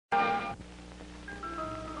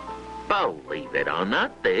Believe it or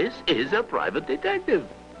not, this is a private detective.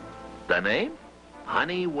 The name?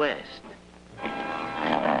 Honey West.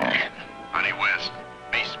 Honey West,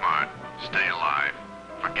 be smart. Stay alive.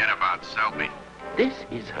 Forget about Selby. This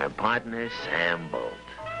is her partner, Sam Bolt.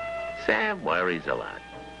 Sam worries a lot.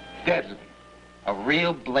 Deadly. A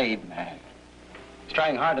real blade man. He's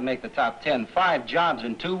trying hard to make the top 10. 5 jobs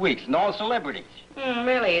in 2 weeks, and all celebrities.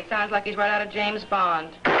 Really? It sounds like he's right out of James Bond.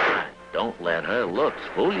 Don't let her looks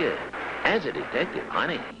fool you. As a detective,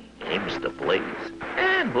 honey, aims to please.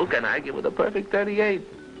 And who can argue with a perfect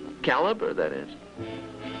 38? Caliber, that is.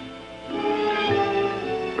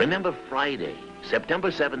 Remember Friday,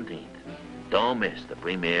 September 17th. Don't miss the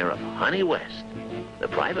premiere of Honey West, the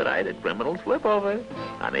private eye that criminals flip over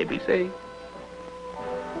on ABC.